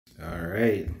All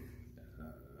right.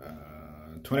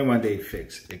 21-day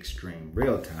Fix Extreme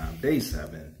Realtime, day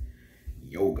 7,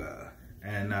 yoga.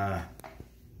 And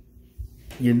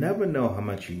you never know how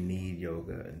much you need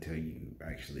yoga until you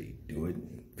actually do it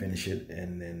and finish it.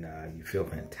 And then you feel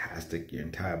fantastic. Your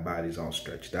entire body's all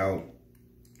stretched out.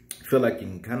 You feel like you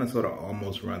can kind of sort of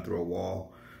almost run through a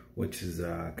wall, which is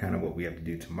kind of what we have to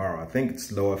do tomorrow. I think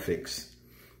it's lower Fix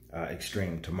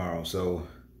Extreme tomorrow. So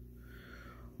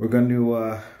we're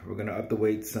gonna up the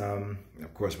weights some.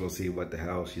 Of course, we'll see what the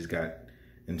hell she's got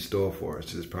in store for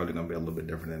us. It's probably gonna be a little bit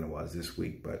different than it was this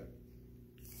week, but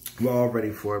we're all ready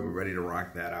for it. We're ready to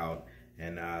rock that out.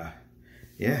 And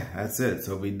yeah, that's it.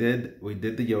 So we did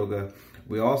the yoga.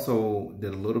 We also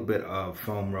did a little bit of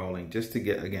foam rolling just to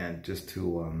get get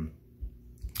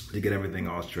everything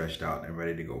all stretched out and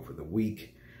ready to go for the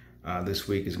week. This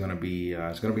week is gonna be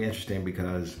interesting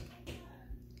because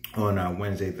on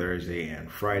Wednesday, Thursday,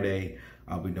 and Friday,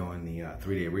 I'll be doing the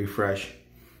 3-day refresh.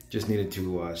 Just needed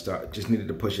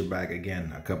to push it back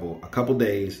again a couple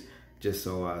days, just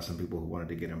so some people who wanted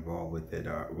to get involved with it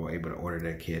were able to order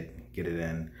their kit, get it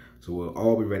in. So we'll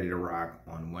all be ready to rock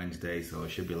on Wednesday. So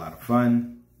it should be a lot of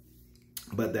fun.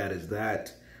 But that is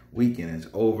that. Weekend is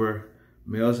over.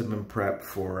 Meals have been prepped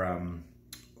for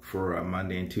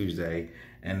Monday and Tuesday,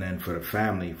 and then for the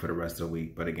family for the rest of the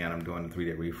week. But again, I'm doing the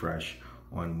 3-day refresh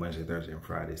on Wednesday, Thursday, and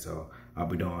Friday. So I'll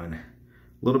be doing a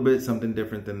little bit something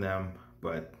different than them,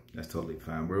 but that's totally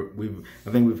fine.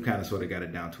 I think we've kind of sort of got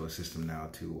it down to a system now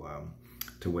to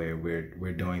where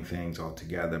we're doing things all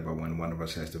together, but when one of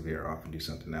us has to veer off and do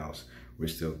something else, we're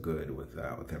still good with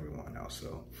everyone else.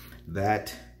 So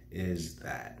that is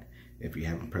that. If you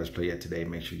haven't pressed play yet today,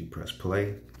 make sure you press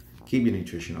play. Keep your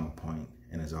nutrition on point,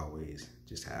 and as always,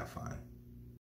 just have fun.